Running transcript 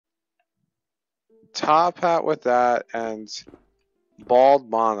Top hat with that and bald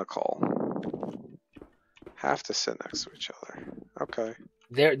monocle. Have to sit next to each other. Okay.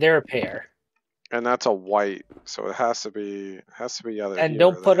 They're a pair. And that's a white, so it has to be either And here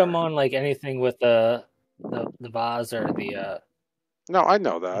don't or put there. them on like anything with the vase or the No, I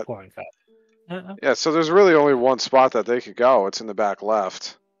know that. pouring cup. Yeah, so there's really only one spot that they could go. It's in the back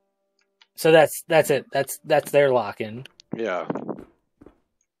left. So that's it. That's their lock-in. Yeah.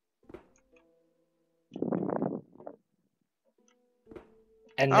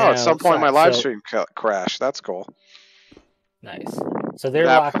 And at some point my live so, stream crashed. That's cool. Nice. So they're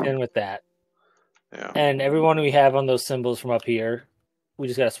locked in with that. Yeah. And everyone we have on those symbols from up here, we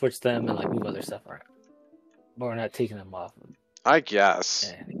just gotta switch them and like move other stuff around. But we're not taking them off. I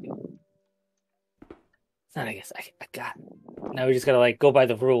guess. It's not I guess. I got it. Now we just gotta like go by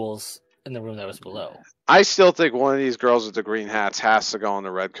the rules in the room that was below. I still think one of these girls with the green hats has to go on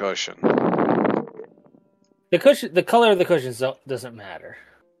the red cushion. The color of the cushions doesn't matter.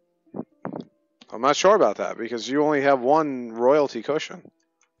 I'm not sure about that because you only have one royalty cushion.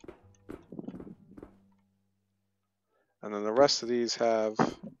 And then the rest of these have...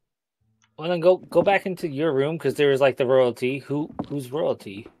 Well, then go back into your room because there was like the royalty. Who's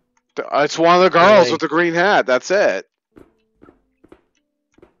royalty? It's one of the girls with the green hat. That's it.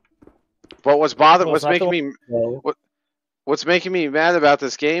 But what's making me mad about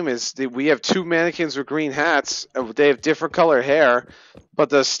this game is that we have two mannequins with green hats. They have different color hair, but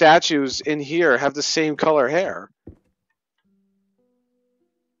the statues in here have the same color hair.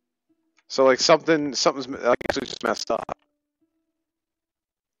 So like something's like actually just messed up.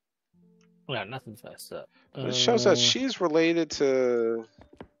 No, nothing's messed up. But it shows that she's related to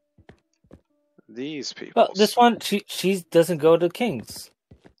these people. Well, this one she doesn't go to Kings.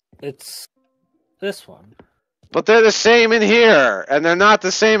 It's this one. But they're the same in here, and they're not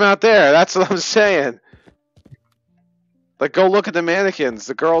the same out there. That's what I'm saying. Like, go look at the mannequins.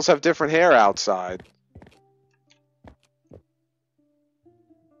 The girls have different hair outside.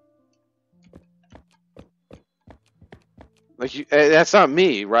 Like, that's not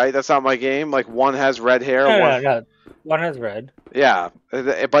me, right? That's not my game. Like, one has red hair. No. One has red. Yeah,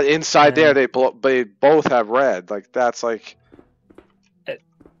 but inside there, they both have red. Like, that's like...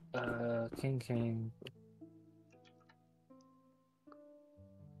 King.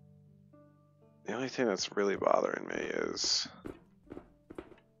 The only thing that's really bothering me is...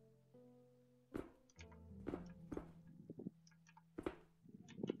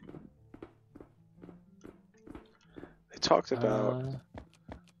 They talked about...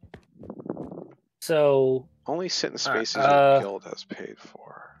 So... Only sitting spaces your guild has paid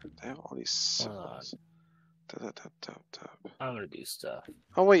for. They have all these symbols. I'm gonna do stuff.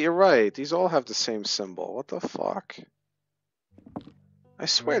 Oh wait, you're right. These all have the same symbol. What the fuck? I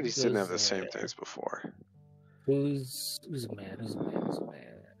swear these didn't have the same things before. Who's a man? Who's a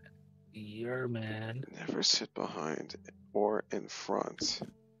man? You're a man. Never sit behind or in front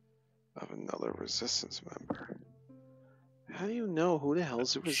of another resistance member. How do you know who the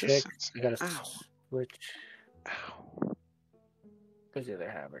hell's the resistance? I gotta switch. Ow. Where's the other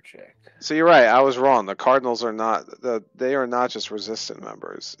hammer check? So you're right. I was wrong. The Cardinals are not. They are not just resistant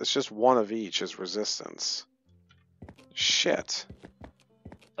members. It's just one of each is resistance. Shit.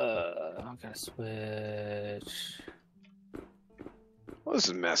 I'm gonna switch. Well, this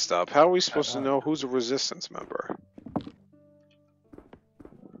is messed up. How are we supposed to know who's a resistance member?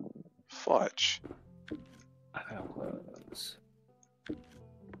 Fudge. I gotta close.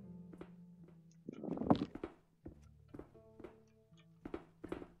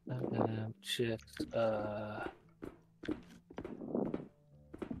 Shift.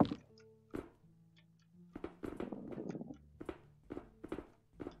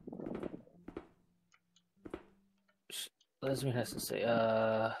 Lesbian has to say.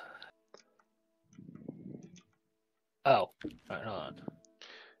 Oh. All right, hold on.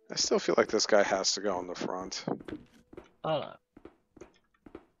 I still feel like this guy has to go in the front. Hold on.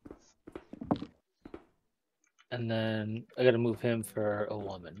 And then I gotta move him for a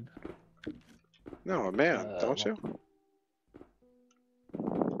woman. No, a man, don't you?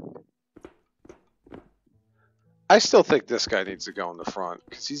 I still think this guy needs to go in the front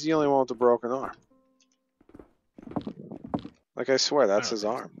because he's the only one with a broken arm. Like, I swear, that's his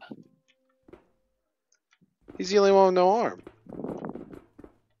arm. He's the only one with no arm.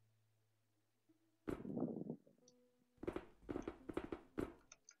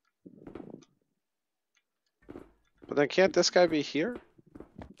 But then can't this guy be here?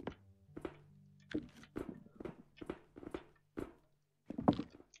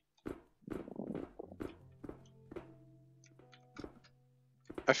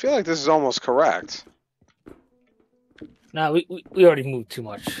 I feel like this is almost correct. No, we already moved too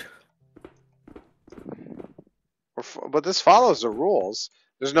much. But this follows the rules.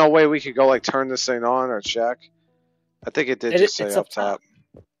 There's no way we could go like turn this thing on or check. I think it did just say It's up top.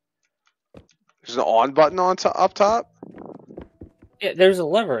 There's an on button up top? Yeah, there's a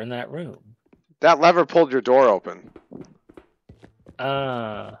lever in that room. That lever pulled your door open.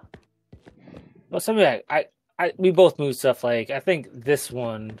 Well, something we both moved stuff. Like, I think this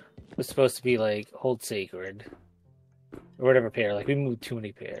one was supposed to be like hold sacred or whatever pair. Like, we moved too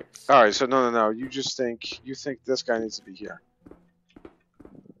many pairs. All right, so no. You think this guy needs to be here.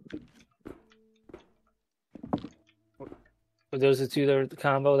 Were those the two that were the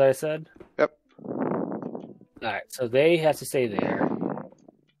combo that I said? Yep. All right, so they have to stay there.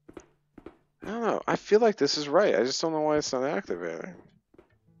 I don't know. I feel like this is right. I just don't know why it's not activating.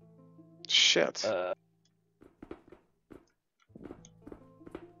 Shit.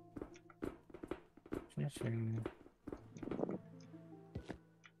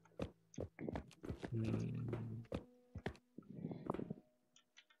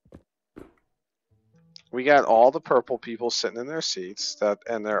 We got all the purple people sitting in their seats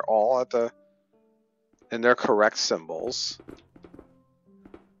and they're all in their correct symbols.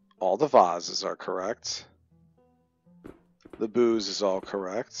 All the vases are correct. The booze is all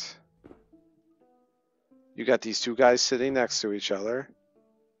correct. You got these two guys sitting next to each other.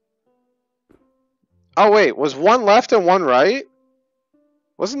 Oh wait, was one left and one right?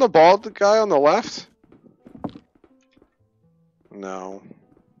 Wasn't the bald guy on the left? No.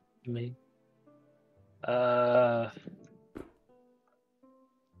 Me. Or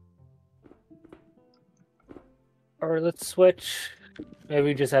let's switch. Maybe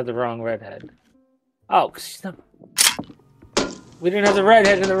we just had the wrong redhead. Oh, 'cause she's not. We didn't have the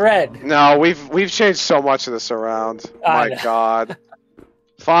redhead in the red. No, we've changed so much of this around. My God.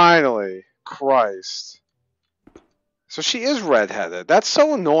 Finally. Christ. So she is redheaded. That's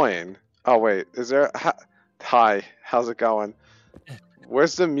so annoying. Oh wait, is there? Hi, how's it going?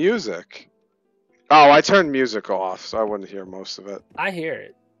 Where's the music? Oh, I turned music off, so I wouldn't hear most of it. I hear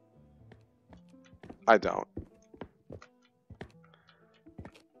it. I don't.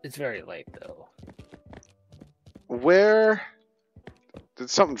 It's very late though. Where did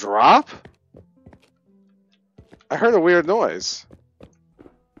something drop? I heard a weird noise.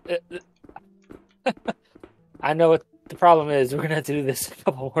 I know what the problem is. We're gonna have to do this a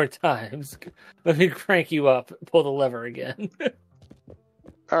couple more times. Let me crank you up. Pull the lever again.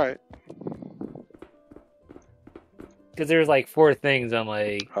 All right. Because there's like 4 things. I'm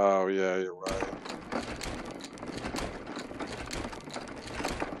like, oh yeah, you're right.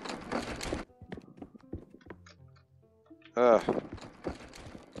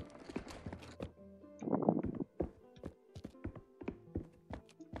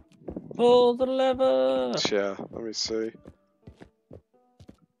 pull the lever. Yeah, let me see.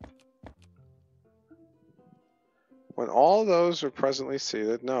 When all those are presently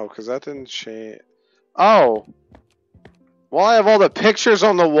seated, no, because that didn't change. Oh! Well, I have all the pictures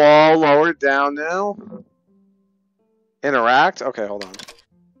on the wall lowered down now. Interact? Okay, hold on.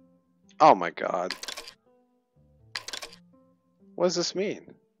 Oh my God. What does this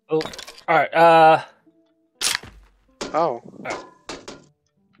mean? Oh, alright, Oh. Right.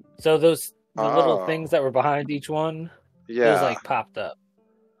 So the little things that were behind each one, yeah, those like popped up.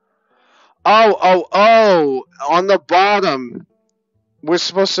 Oh! On the bottom, we're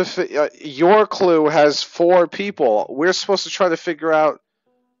supposed to. Your clue has 4 people. We're supposed to try to figure out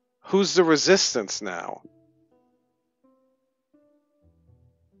who's the resistance now.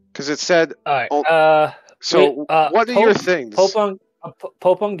 Because it said. All right. So what are your things? Pope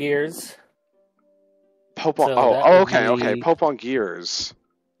on gears. Pope on. So okay. Pope on gears.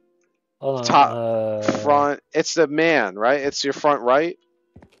 Hold on, top, front. It's the man, right? It's your front right.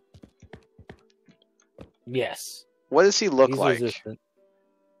 Yes. What does he look like? Resistant.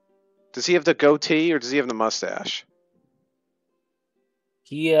 Does he have the goatee or does he have the mustache?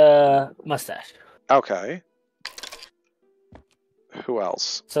 He mustache. Okay. Who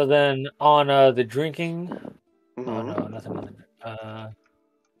else? So then on the drinking. Mm-hmm. Oh no, nothing on the.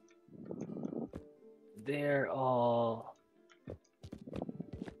 They're all.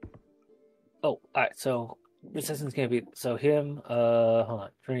 Oh, alright, so resistance can't be so him, hold on,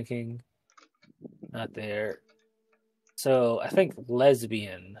 drinking. Not there. So I think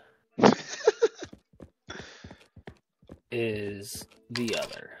lesbian is the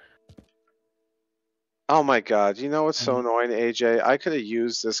other. Oh my God! You know what's so annoying, AJ? I could have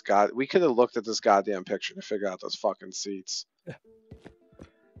used this we could have looked at this goddamn picture to figure out those fucking seats.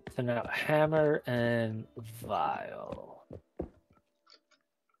 So now hammer and vial.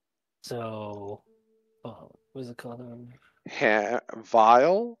 So, what's it called?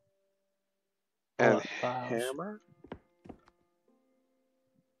 Vial and Files. hammer.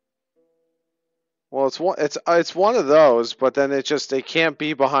 Well, it's one of those, but then they can't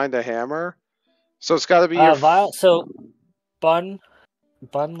be behind a hammer, so it's got to be your Vial. So, bun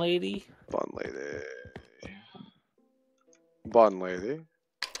lady. bun lady, bun lady,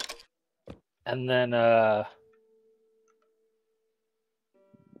 And then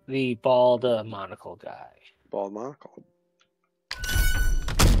the bald monocle guy. bald monocle.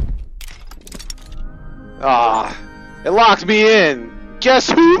 Ah, it locked me in.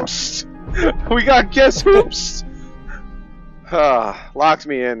 Guess hoops. We got guess hoops. Locked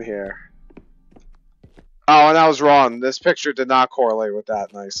me in here. Oh, and I was wrong. This picture did not correlate with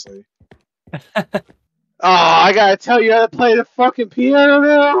that nicely. Oh, I gotta tell you how to play the fucking piano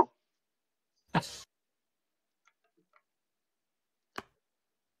now.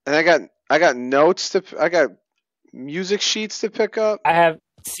 And I got music sheets to pick up. I have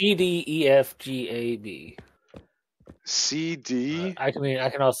C D E F G A B. C D. I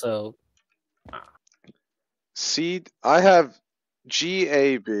can also. C. I have G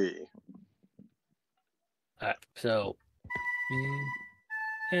A B. So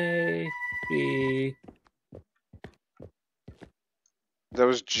A B. That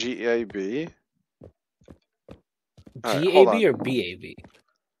was G A B. G A B or B A B?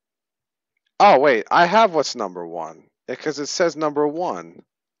 Oh wait, I have what's number one because it says number one.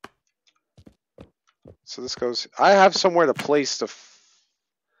 So this goes. I have somewhere to place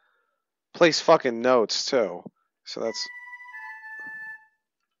place fucking notes too. So that's.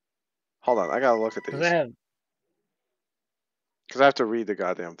 Hold on, I gotta look at these. Because I have to read the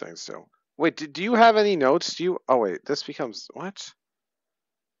goddamn things too. Wait, do you have any notes? Do you? Oh wait, this becomes what?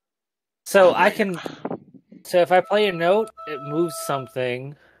 So I can. So if I play a note, it moves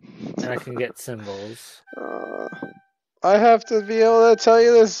something, and I can get symbols. I have to be able to tell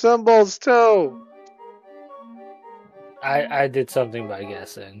you the symbols too. I did something by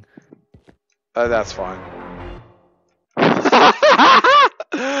guessing. That's fine.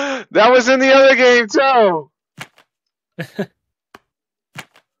 That was in the other game too.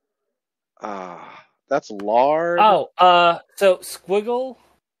 That's lard. Oh, so squiggle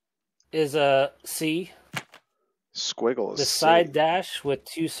is a C. Squiggle is the C. side dash with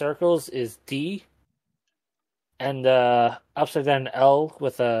two circles is D. And upside down L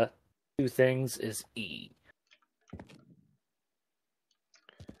with two things is E.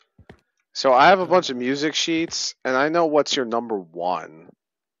 So I have a bunch of music sheets, and I know what's your number one.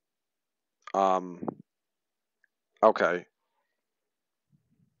 Okay.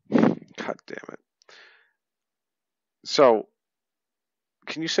 God damn it. So,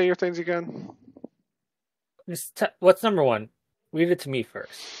 can you say your things again? What's number one? Read it to me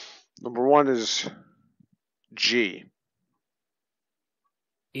first. Number one is G.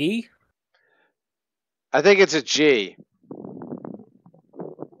 E? I think it's a G.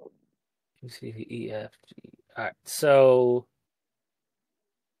 C, E, F, G. Alright, so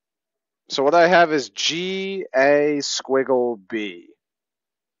what I have is G, A, squiggle, B.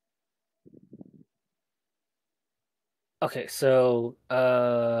 Okay, so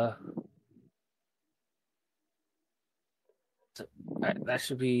that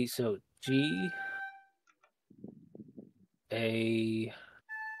should be so G, A,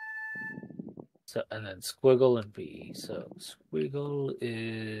 so and then squiggle and B. So squiggle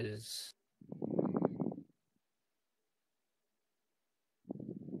is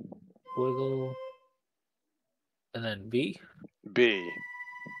squiggle and then B. B.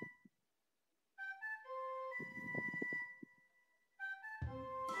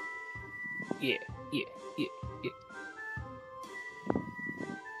 Yeah.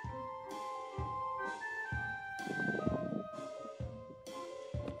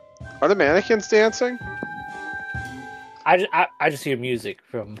 Are the mannequins dancing? I just hear music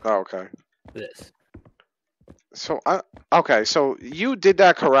from. Oh, okay. This. So okay. So you did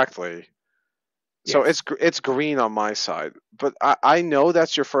that correctly. Yes. So it's green on my side, but I know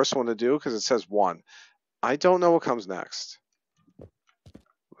that's your first one to do because it says one. I don't know what comes next.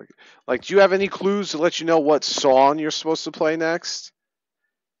 Like, do you have any clues to let you know what song you're supposed to play next?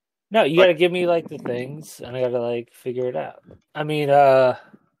 No, you gotta give me like the things, and I gotta like figure it out. I mean,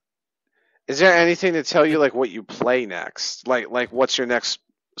 is there anything to tell you like what you play next? Like what's your next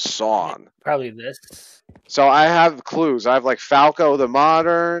song? Probably this. So I have clues. I have like Falco the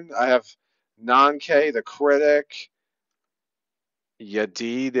Modern. I have Nanke the Critic.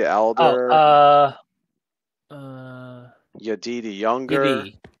 Yadi the Elder. Yadi the Younger.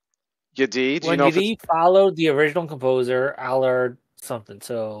 Yadi. Do when you know Yadi followed the original composer, Allard something.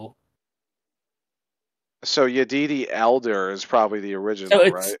 So So Yadidi Elder is probably the original, So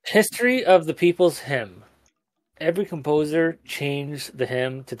it's right? history of the people's hymn. Every composer changed the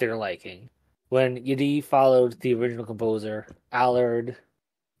hymn to their liking. When Yadi followed the original composer, Allard,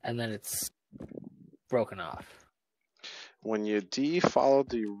 and then it's broken off. When Yadi followed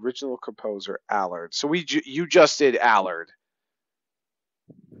the original composer, Allard. So you just did Allard.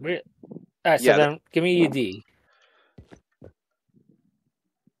 All right, so then give me Yadi.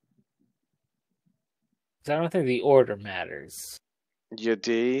 I don't think the order matters.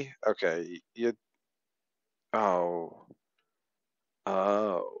 Yadi? Okay. Oh.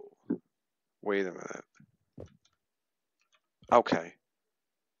 Wait a minute. Okay.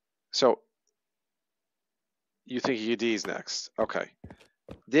 So you think Yadi's next? Okay.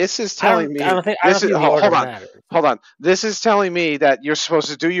 This is telling me. I don't think the order matters. Hold on. This is telling me that you're supposed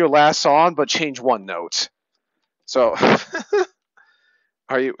to do your last song, but change one note. So,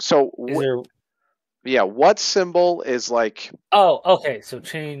 are you? So, yeah. What symbol is like? Oh, okay. So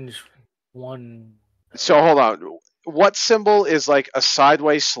change one. So hold on. What symbol is like a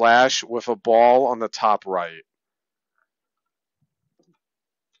sideways slash with a ball on the top right?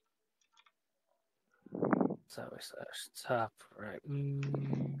 Sideways slash top right.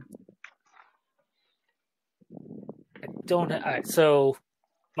 I don't. All right. So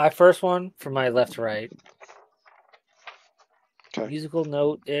my first one from my left to right. Okay. Musical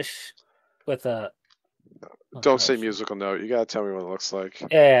note ish with a. Don't say musical note. You gotta tell me what it looks like.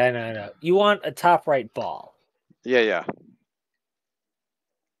 Yeah, I know. You want a top right ball. Yeah.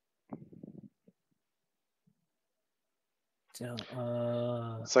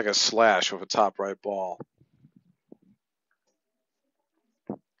 It's like a slash with a top right ball.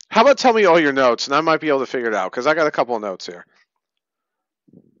 How about tell me all your notes, and I might be able to figure it out, because I got a couple of notes here.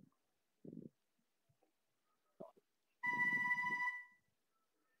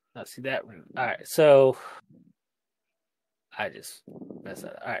 Let's see that. All right, so I just messed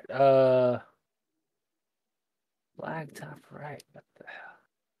that up. All right, flag top right. What the hell?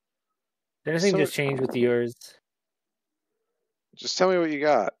 Did anything just change with yours? Just tell me what you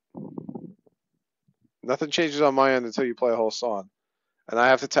got. Nothing changes on my end until you play a whole song, and I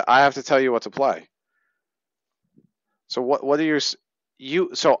have to tell you what to play. So what are your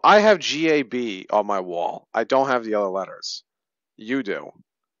So I have GAB on my wall. I don't have the other letters. You do.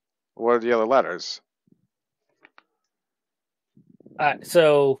 What are the other letters?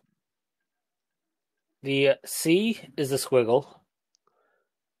 So the C is the squiggle.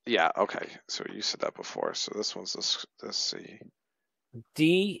 Yeah, okay. So you said that before. So this one's the C.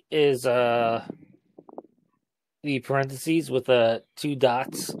 D is the parentheses with the 2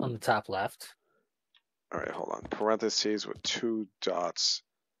 dots on the top left. All right, hold on. Parentheses with 2 dots.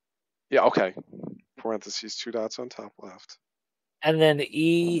 Yeah, okay. Parentheses, 2 dots on top left. And then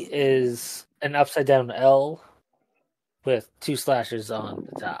E is an upside down L with 2 slashes on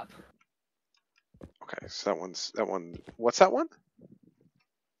the top. Okay, so that one. What's that one?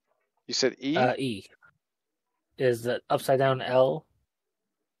 You said E? E is the upside down L.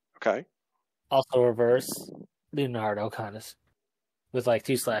 Okay. Also reverse Leonardo kind of with like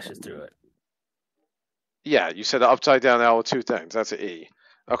 2 slashes through it. Yeah, you said the upside down L with 2 things. That's an E.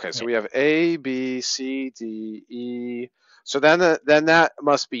 Okay, so we have A, B, C, D, E. So then that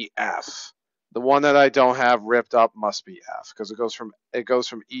must be F. The one that I don't have ripped up must be F, because it goes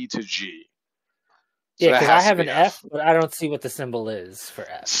from E to G. So yeah, because I have an F, but I don't see what the symbol is for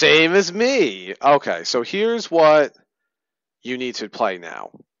F. Same as me. Okay, so here's what you need to play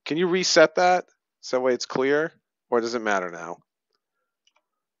now. Can you reset that so that way it's clear, or does it matter now?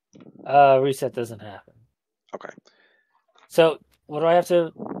 Reset doesn't happen. Okay. So what do I have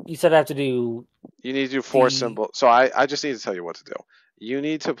to? You said I have to do. You need to do 4 symbols. So I just need to tell you what to do. You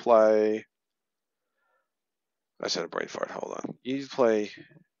need to play. I said a brain fart. Hold on. You need to play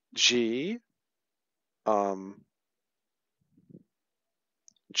G.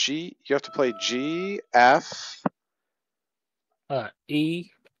 G. You have to play G, F. E.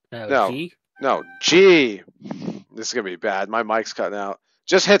 No. G. No. G. This is gonna be bad. My mic's cutting out.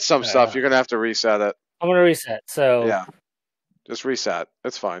 Just hit some stuff. You're gonna have to reset it. I'm gonna reset. So yeah, just reset.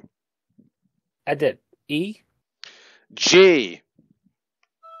 It's fine. I did. E. G.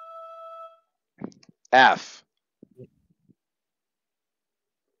 F.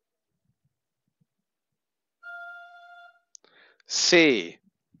 C.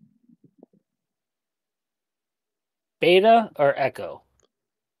 Beta or echo?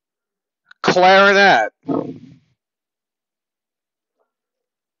 Clarinet.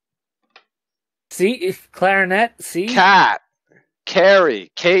 C. Clarinet. C. Cat.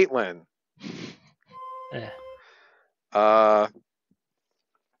 Carrie. Caitlin.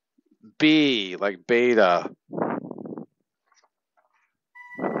 B like beta.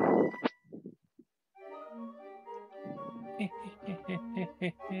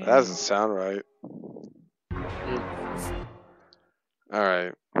 That doesn't sound right. All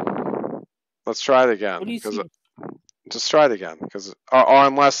right. Let's try it again. What do you see? Just try it again, or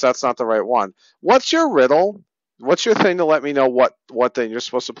unless that's not the right one. What's your riddle? What's your thing to let me know what thing you're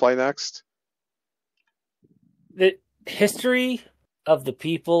supposed to play next? The history of the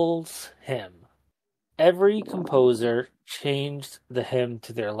people's hymn. Every composer changed the hymn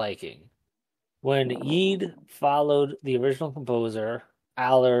to their liking. When Yeed followed the original composer,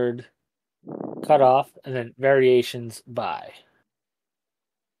 Allard cut off, and then variations by.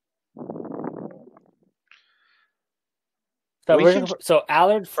 So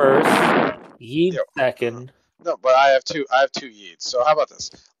Allard first, Yeed second. No, but I have two Yeeds. So how about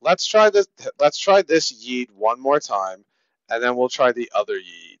this? Let's try this Yeed one more time, and then we'll try the other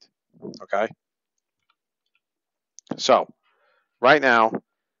Yeed. Okay? So, right now,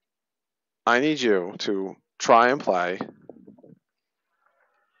 I need you to try and play.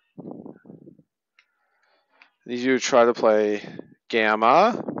 I need you to try to play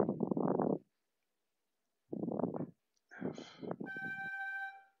Gamma.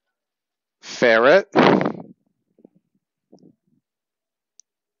 Ferret.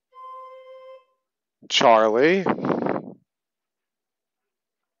 Charlie.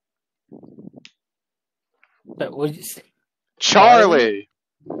 What would you say? Charlie.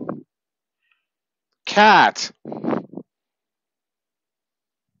 Cat.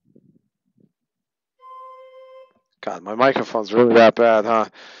 God, my microphone's really that bad, huh?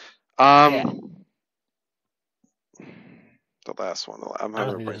 Yeah. The last one. I'm I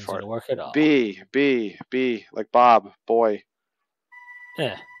having don't think to wait this is for going to it. work at all. B, like Bob, boy.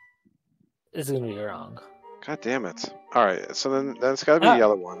 Yeah. This is going to be wrong. God damn it. All right, so then it's got to be the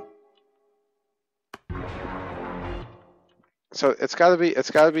other one. So it's got to be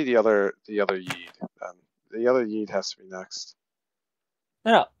the other Yeed. The other Yeed has to be next.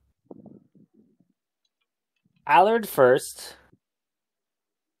 No. Allard first.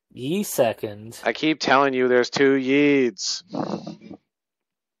 Yee second. I keep telling you there's two Yeeds.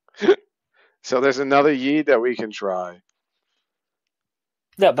 So there's another Yeed that we can try.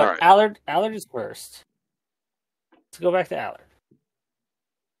 Yeah, but right. Allard is first. Let's go back to Allard.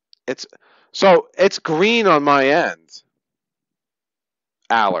 It's green on my end.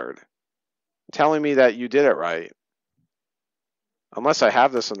 Allard. Telling me that you did it right. Unless I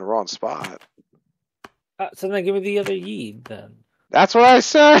have this in the wrong spot. So then give me the other Yeed then. That's what I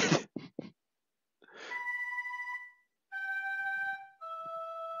said.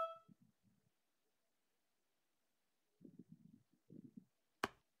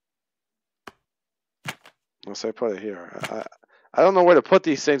 Unless I put it here. I don't know where to put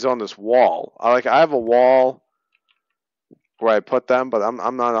these things on this wall. I have a wall where I put them, but I'm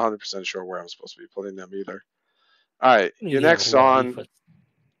not 100% sure where I'm supposed to be putting them either. All right, your next song.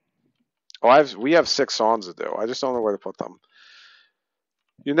 We have 6 songs to do. I just don't know where to put them.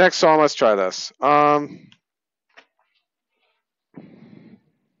 Your next song. Let's try this. So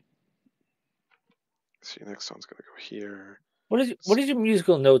your next song's gonna go here. What does your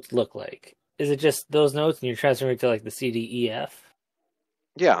musical notes look like? Is it just those notes and you're transferring it to like the C, D, E, F?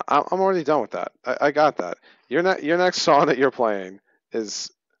 Yeah, I'm already done with that. I got that. Your next song that you're playing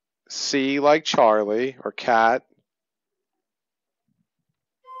is C like Charlie or Cat.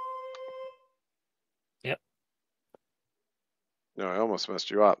 Yep. No, I almost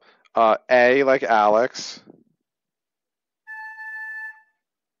messed you up. A like Alex.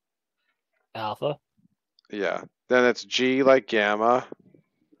 Alpha. Yeah. Then it's G like Gamma.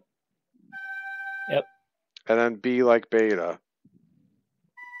 Yep. And then B like Beta.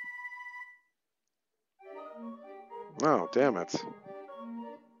 Oh, damn it.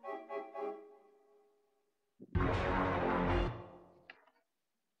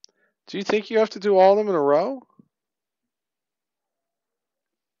 Do you think you have to do all of them in a row?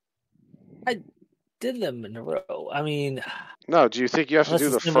 I did them in a row. I mean... No, do you think you have to do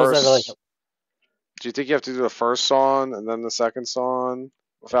the first... Do you think you have to do the first song and then the second song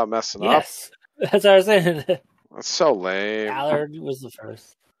without messing up? Yes. That's what I was saying. That's so lame. Allard was the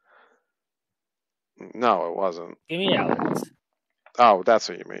first. No, it wasn't. Give me Allard. Oh, that's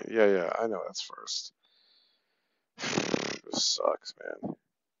what you mean. Yeah, I know that's first. This sucks, man.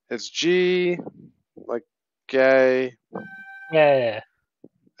 It's G, like gay. Yeah.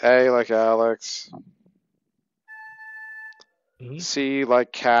 A, like Alex. Mm-hmm. C,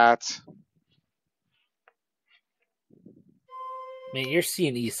 like cat. Man, your C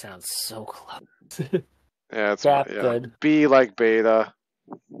and E sounds so close. Yeah, it's good. B, like beta.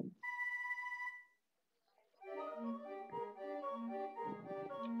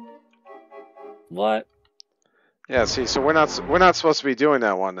 What? Yeah, see, so we're not supposed to be doing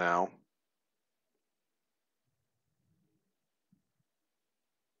that one now.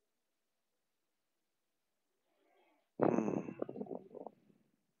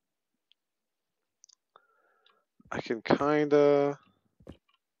 I can kinda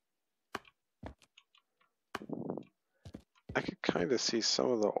see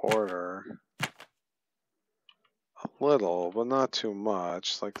some of the order. A little, but not too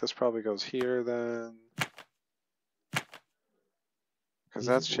much. Like this probably goes here then. Because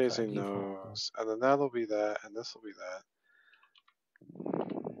that's chasing those. And then that'll be that, and this will be that.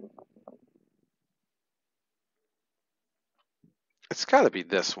 It's gotta be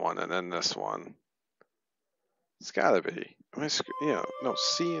this one and then this one. It's gotta be. I mean, you know, no,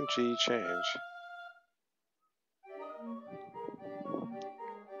 C and G change.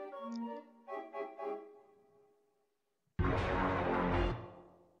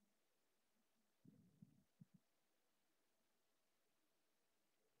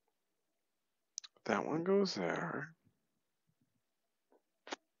 That one goes there.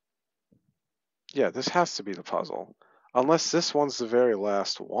 Yeah, this has to be the puzzle. Unless this one's the very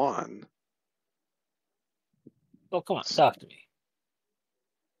last one. Oh, come on, talk to me.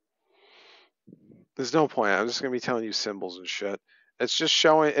 There's no point. I'm just gonna be telling you symbols and shit. It's just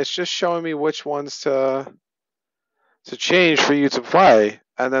showing me which ones to change for you to play,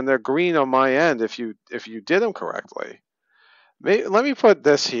 and then they're green on my end if you did them correctly. Let me put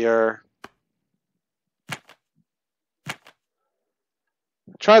this here.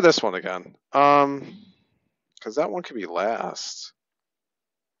 Try this one again. Because that one could be last.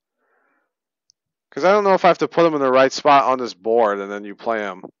 Because I don't know if I have to put them in the right spot on this board and then you play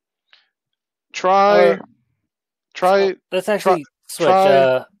them. Try. Let's actually switch.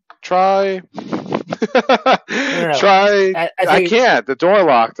 Try. No. Try. I can't. The door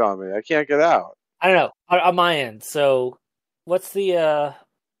locked on me. I can't get out. I don't know. On my end. So, what's the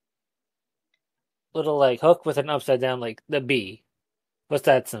little like hook with an upside down like the B? What's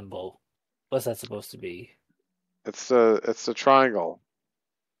that symbol? What's that supposed to be? It's the triangle.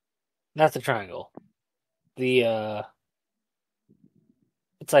 Not the triangle. The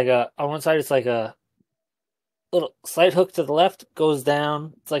it's like on one side it's like a little slight hook to the left, goes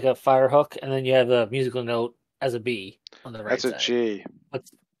down. It's like a fire hook, and then you have a musical note as a B on the right side. That's a G.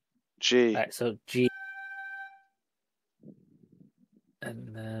 What's G. All right, so G.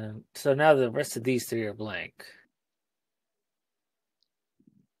 And then so now the rest of these three are blank.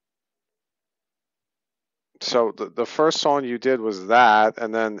 So the first song you did was that,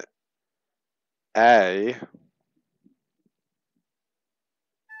 and then A.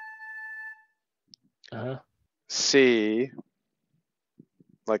 C,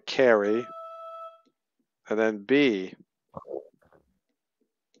 like carry, and then B.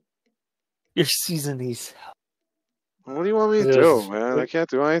 You're seasoning these. What do you want me to do, man? I can't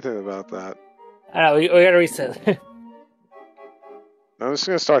do anything about that. I know, we gotta reset. I'm just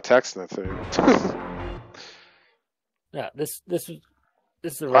gonna start texting it to you. Yeah, this is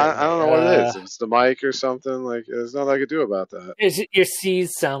the right. I don't know what it is. If it's the mic or something. Like, there's nothing I could do about that. Your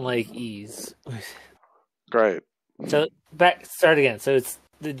C's sound like E's. Great. So start again. So it's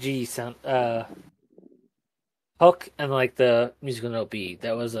the G sound, hook, and like the musical note B.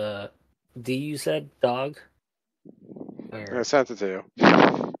 That was a D. You said dog. I sent it to you.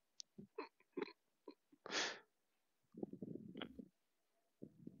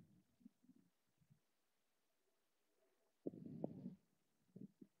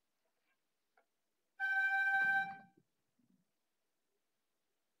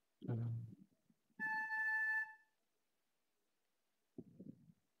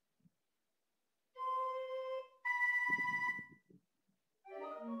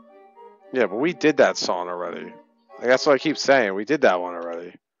 Yeah, but we did that song already. Like, that's what I keep saying. We did that one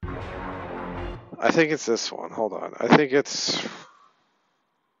already. I think it's this one. Hold on. I think it's...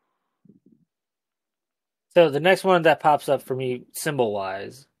 So the next one that pops up for me,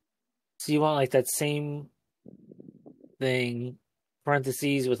 symbol-wise, so you want like that same thing,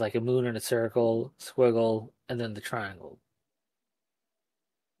 parentheses with like a moon and a circle, squiggle, and then the triangle.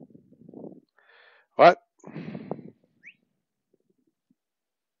 What?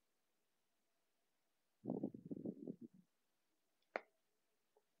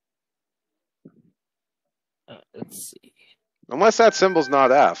 Let's see. Unless that symbol's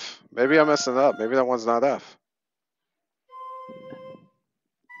not F. Maybe I'm messing up. Maybe that one's not F.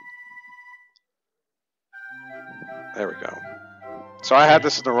 There we go. So I had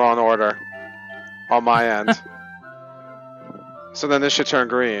this in the wrong order on my end. So then this should turn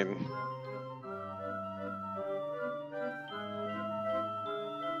green.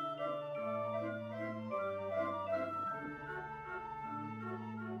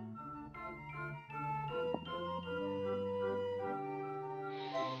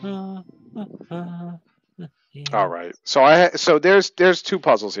 All right. So there's two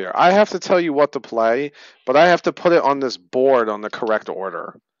puzzles here. I have to tell you what to play, but I have to put it on this board on the correct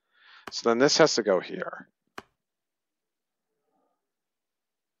order. So then this has to go here.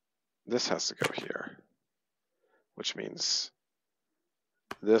 This has to go here, which means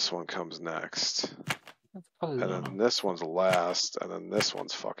this one comes next, and then this one's last, and then this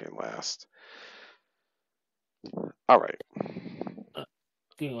one's fucking last. All right.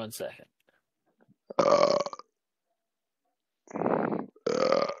 Give me 1 second.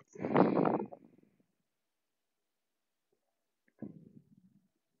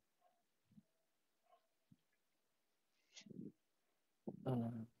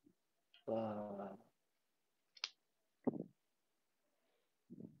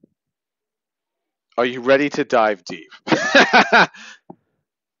 Are you ready to dive deep?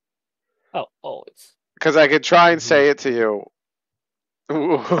 Oh, always. Because I could try and say it to you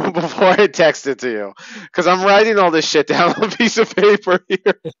before I text it to you. Because I'm writing all this shit down on a piece of paper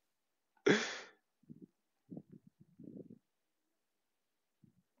here.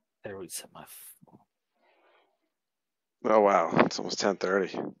 There we set my. Oh wow, it's almost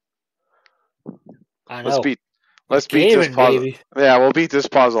 10:30. I know. Let's beat this puzzle. Baby. Yeah, we'll beat this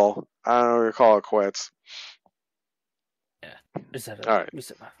puzzle. I don't know what we call it quits. Yeah. All right.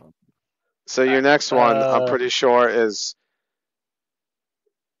 Reset my phone. So your next one, I'm pretty sure, is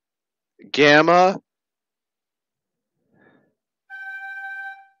Gamma,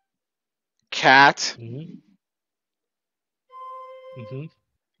 Cat,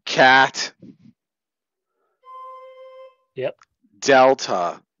 Cat, Yep.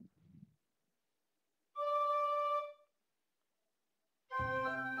 Delta,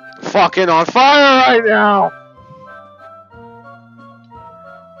 fucking on fire right now.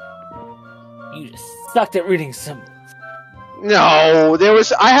 You just sucked at reading symbols. No,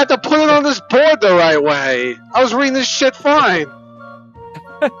 I had to put it on this board the right way. I was reading this shit fine.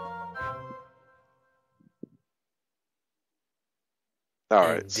 All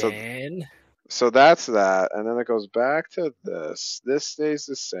right, so that's that, and then it goes back to this. This stays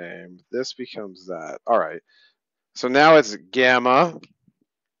the same. This becomes that. All right. So now it's Gamma.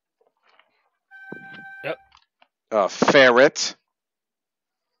 Yep. Ferret.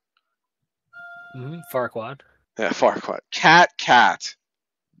 Farquaad. Yeah, Farquaad. Cat.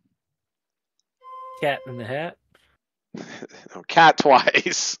 Cat in the Hat. No, cat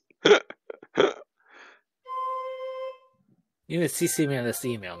twice. You need to CC me on this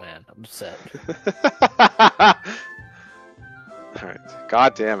email, man. I'm upset. All right.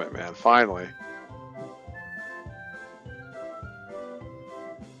 God damn it, man. Finally.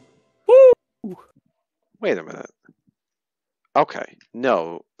 Woo! Wait a minute. Okay.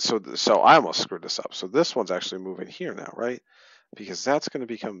 No. So I almost screwed this up. So this one's actually moving here now, right? Because that's going to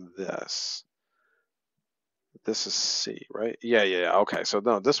become this. This is C, right? Yeah. Okay. So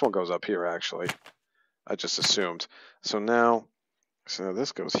no, this one goes up here, actually. I just assumed. So now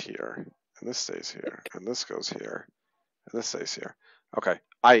this goes here, and this stays here, and this goes here, and this stays here. Okay.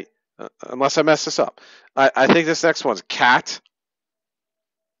 Unless I mess this up. I think this next one's Cat.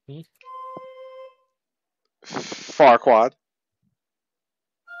 Farquaad.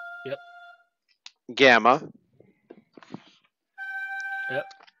 Yep. Gamma. Yep.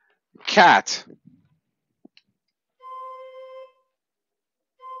 Cat.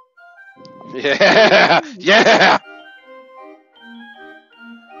 Yeah! Yeah!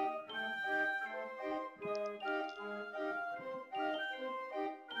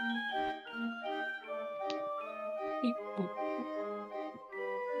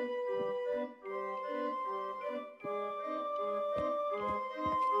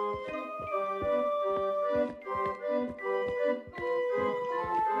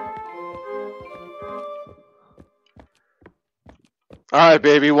 All right,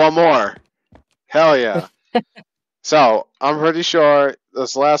 baby, one more. Hell yeah. So, I'm pretty sure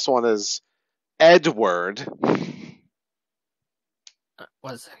this last one is Edward.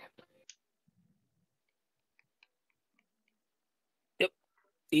 1 second. Yep.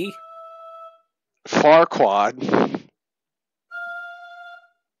 E. Farquaad.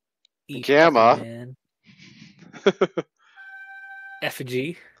 E. Gamma.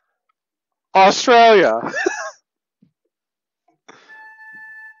 Effigy. Australia.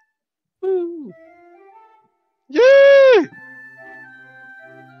 Woo! Yay!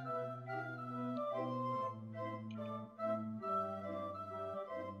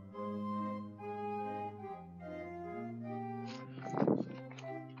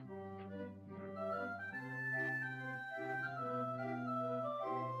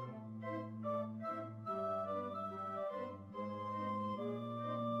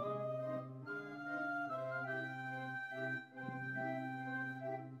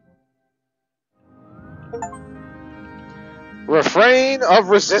 Refrain of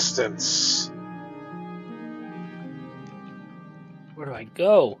resistance. Where do I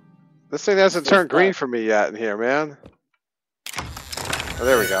go? This thing hasn't turned green for me yet in here, man. Oh,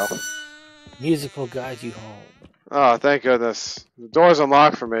 there we go. Music will guide you home. Oh, thank goodness. The door's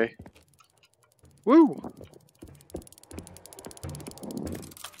unlocked for me. Woo!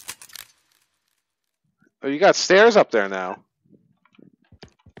 Oh, you got stairs up there now.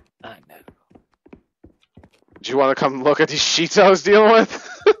 I know. Do you want to come look at these sheets I was dealing with?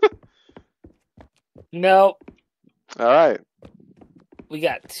 No. Alright. We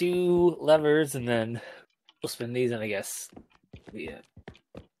got 2 levers, and then we'll spin these, and I guess... Yeah.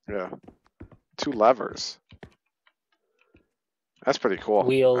 2 levers. That's pretty cool.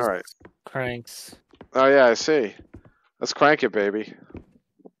 Wheels, Alright. cranks. Oh yeah, I see. Let's crank it, baby.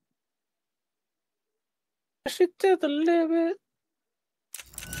 Push it to the limit.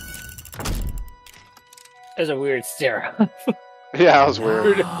 There's a weird stare. Yeah, that was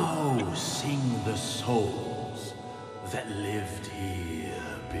weird. Now sing the souls that lived here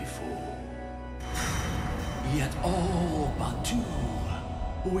before. Yet all but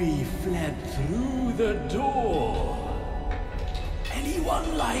 2, we fled through the door.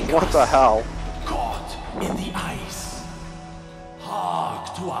 Anyone like What us the hell? caught in the ice?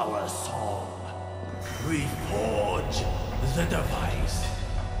 Hark to our song. We forge the device.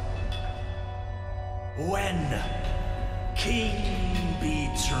 When King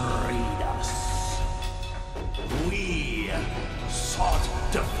betrayed us, we sought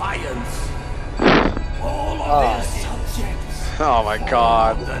defiance. All of their subjects Oh my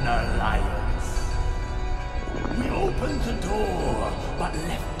god. formed an alliance. We opened the door, but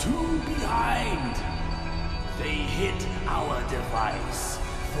left 2 behind. They hid our device,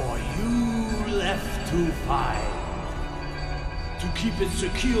 for you left to find. To keep it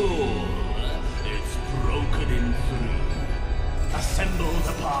secure, it's broken in 3. Assemble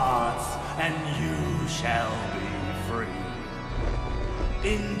the parts, and you shall be free.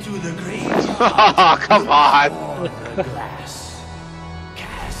 Into the graveyard. Oh, come on. Pour the glass.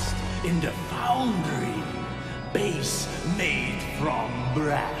 Cast in the foundry. Base made from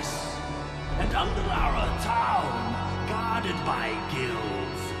brass. And under our town, guarded by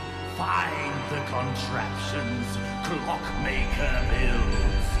guilds, find the contraptions Clockmaker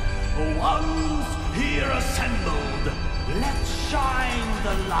builds. Once here assembled, let's shine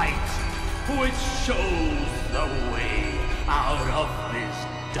the light, which shows the way out of this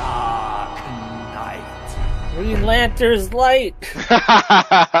dark night. Green Lantern's light.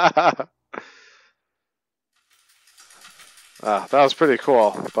 That was pretty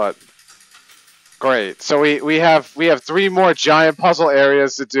cool, but great. So we have 3 more giant puzzle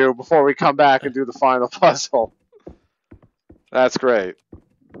areas to do before we come back and do the final puzzle. That's great.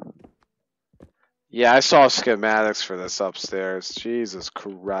 Yeah, I saw schematics for this upstairs. Jesus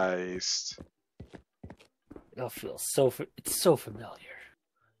Christ. It feels so. It's so familiar.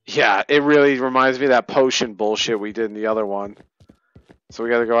 Yeah, it really reminds me of that potion bullshit we did in the other one. So we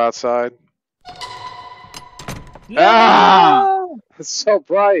gotta go outside. No! Ah! It's so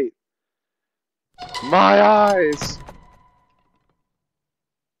bright. My eyes.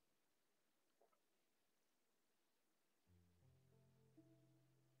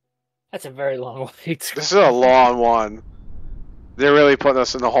 That's a very long wait. This is a long one. They're really putting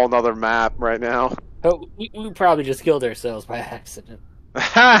us in a whole nother map right now. But we probably just killed ourselves by accident.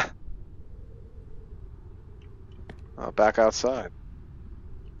 Ha! Back outside.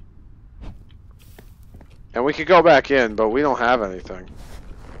 And we could go back in, but we don't have anything.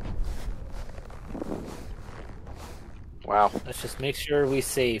 Wow. Let's just make sure we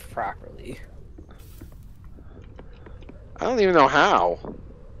save properly. I don't even know how.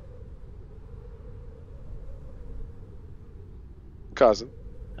 Cousin.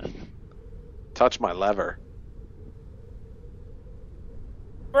 Touch my lever.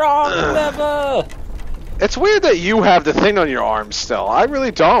 Wrong lever! It's weird that you have the thing on your arm still. I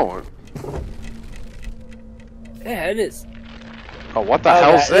really don't. Yeah, it is. Oh, what the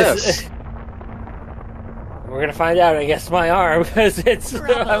hell's this? We're gonna find out, I guess, my arm, because it's.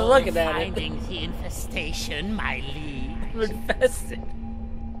 I'm looking at it. Finding the infestation, my liege. Infested.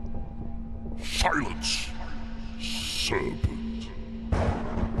 Silence, serpent.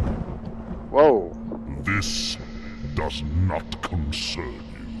 Whoa. This does not concern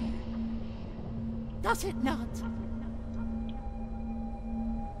you. Does it not?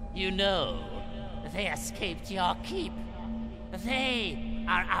 You know, they escaped your keep. They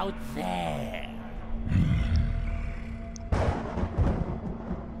are out there.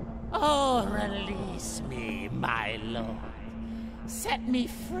 Oh, release me, my lord. Set me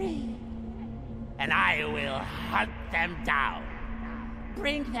free, and I will hunt them down.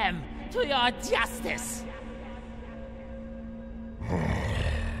 Bring them to your justice.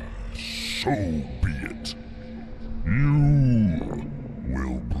 So be it. You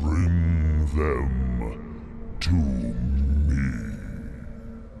will bring them to me.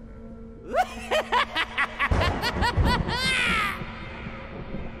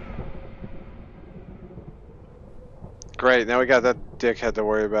 Great, now we got that dickhead to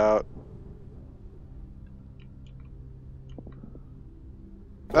worry about.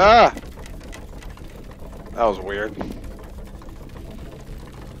 Ah! That was weird.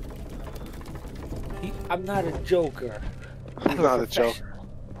 I'm not a joker. I'm not a joker.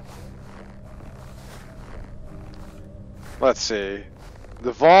 Let's see.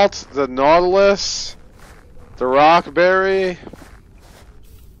 The Vault, the Nautilus, the Rockberry.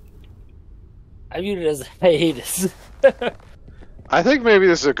 I viewed it as a hiatus. I think maybe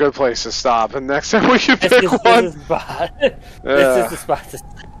this is a good place to stop, and next time we can pick This one. is the spot. This is the spot to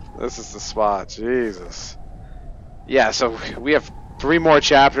stop. This is the spot. Jesus. Yeah, so we have 3 more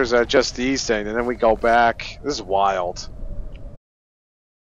chapters that are just these things, and then we go back. This is wild.